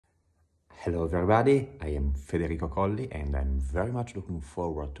Hello everybody, I am Federico Colli and I'm very much looking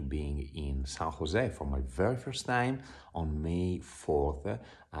forward to being in San Jose for my very first time. On May 4th,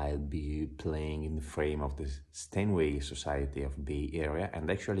 I'll be playing in the frame of the Steinway Society of Bay Area,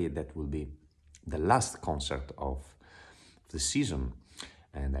 and actually that will be the last concert of the season,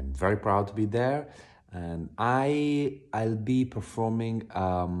 and I'm very proud to be there. And I'll be performing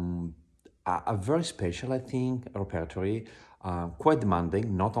a very special, I think, repertory, quite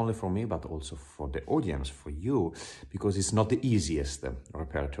demanding, not only for me, but also for the audience, for you, because it's not the easiest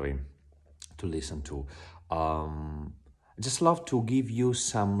repertory to listen to. I just love to give you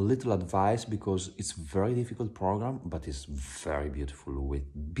some little advice because it's a very difficult program, but it's very beautiful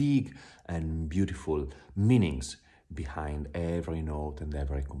with big and beautiful meanings behind every note and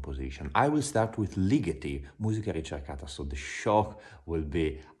every composition. I will start with Ligeti, musica ricercata, so the shock will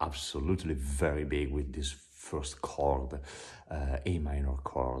be absolutely very big with this first chord, A minor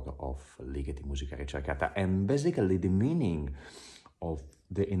chord of Ligeti, musica ricercata. And basically the meaning of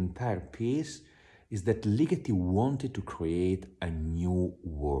the entire piece is that Ligeti wanted to create a new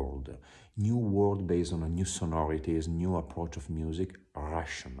world based on a new sonorities, new approach of music,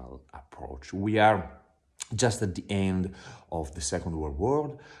 rational approach. We are just at the end of the Second World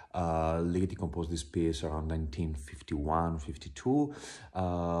War. Ligeti composed this piece around 1951-52.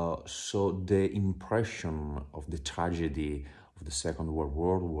 So the impression of the tragedy of the Second World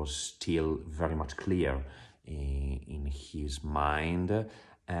War was still very much clear in his mind.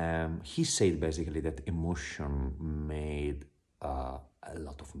 He said basically that emotion made a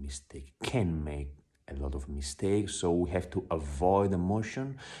lot of mistakes, can make a lot of mistakes, so we have to avoid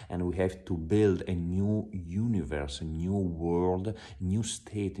emotion and we have to build a new universe, a new world, new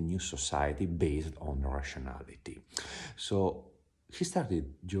state, a new society based on rationality. So he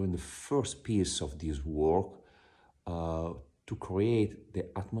started during the first piece of this work to create the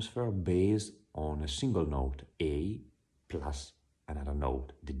atmosphere based on a single note, A, plus another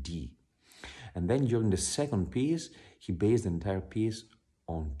note, the D. And then during the second piece, he based the entire piece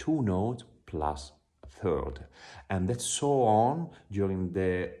on two notes plus third, and that's so on during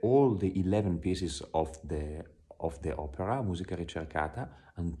all the 11 pieces of the opera Musica Ricercata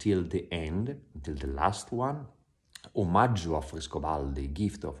until the end, until the last one, Omaggio a Frescobaldi,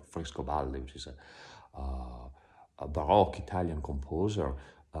 Gift of Frescobaldi, which is a Baroque Italian composer,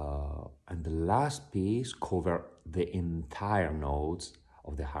 and the last piece cover the entire notes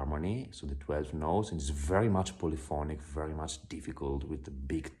of the harmony, so the 12 notes, and it's very much polyphonic, very much difficult with the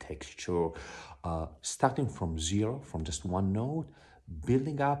big texture, starting from zero, from just one note,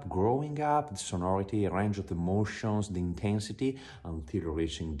 building up, growing up, the sonority, range of emotions, the intensity, until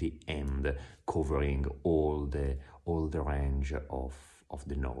reaching the end, covering all the range of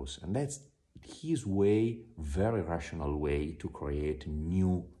the notes. And that's his way, very rational way to create a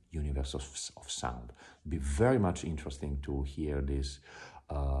new universe of sound. Be very much interesting to hear this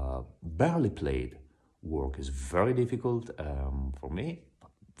barely played work. Is very difficult for me, but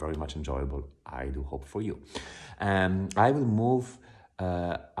very much enjoyable, I do hope, for you. I will move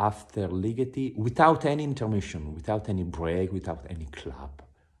after Ligeti without any intermission, without any break, without any clap.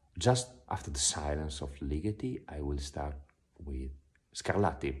 Just after the silence of Ligeti, I will start with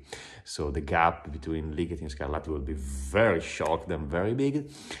Scarlatti. So the gap between Ligeti and Scarlatti will be very short and very big.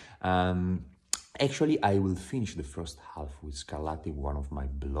 Actually, I will finish the first half with Scarlatti, one of my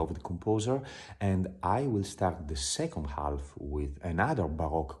beloved composer, and I will start the second half with another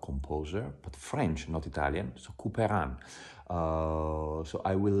Baroque composer, but French, not Italian, so Couperin. So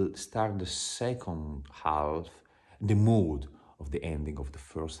I will start the second half, the mood of the ending of the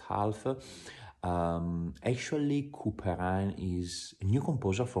first half. Actually, Couperin is a new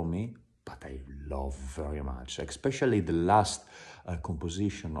composer for me, but I love very much, especially the last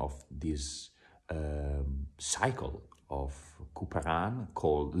composition of this cycle of Couperin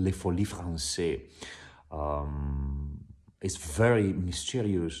called Les Folies Françaises. It's very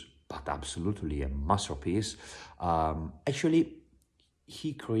mysterious, but absolutely a masterpiece. Actually,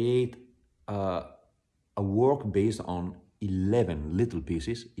 he created a work based on 11 little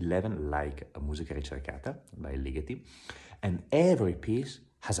pieces, 11 like a Musica Ricercata by Ligeti, and every piece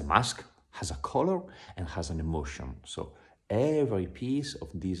has a mask, has a color, and has an emotion. So every piece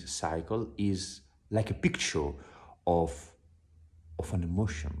of this cycle is like a picture of an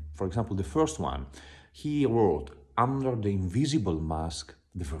emotion. For example, the first one, he wrote, under the invisible mask,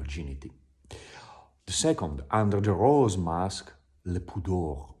 the virginity. The second, under the rose mask, le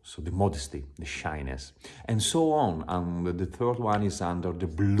pudor, so the modesty, the shyness, and so on. And the third one is under the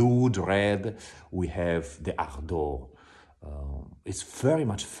blood red, we have the ardor. It's very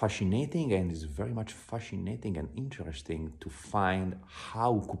much fascinating, and it's very much fascinating and interesting to find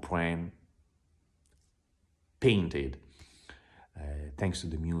how Couperin painted, thanks to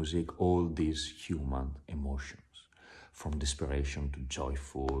the music, all these human emotions, from desperation to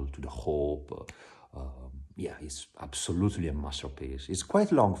joyful to the hope. Yeah, it's absolutely a masterpiece. It's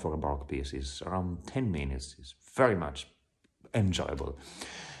quite long for a Baroque piece. It's around 10 minutes. It's very much enjoyable.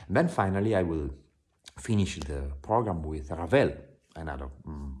 And then finally, I will finish the program with Ravel, another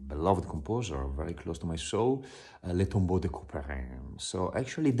beloved composer, very close to my soul, Les Tombeaux de Couperin. So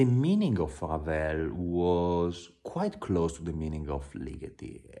actually, the meaning of Ravel was quite close to the meaning of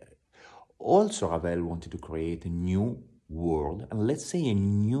Ligeti. Also, Ravel wanted to create a new world, and let's say a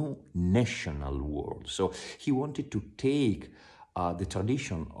new national world. So he wanted to take the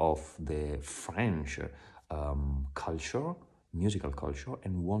tradition of the French culture, musical culture,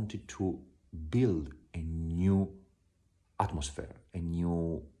 and wanted to build a new atmosphere, a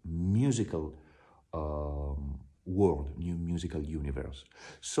new musical world, new musical universe.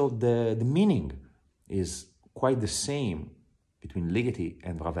 So the meaning is quite the same between Ligeti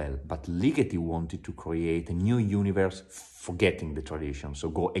and Ravel, but Ligeti wanted to create a new universe, forgetting the tradition, so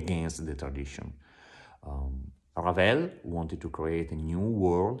go against the tradition. Ravel wanted to create a new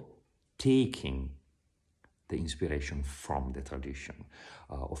world, taking the inspiration from the tradition.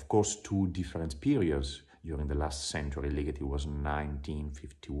 Of course, two different periods during the last century. Ligeti was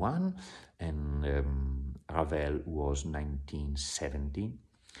 1951 and Ravel was 1970.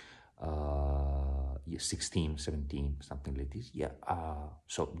 16, 17, something like this. Yeah.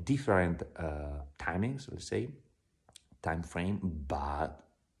 So different timings, let's say, time frame, but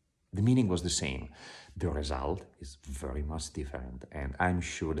the meaning was the same. The result is very much different, and I'm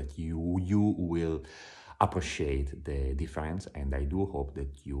sure that you will appreciate the difference, and I do hope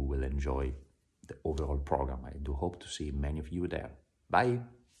that you will enjoy the overall program. I do hope to see many of you there. Bye.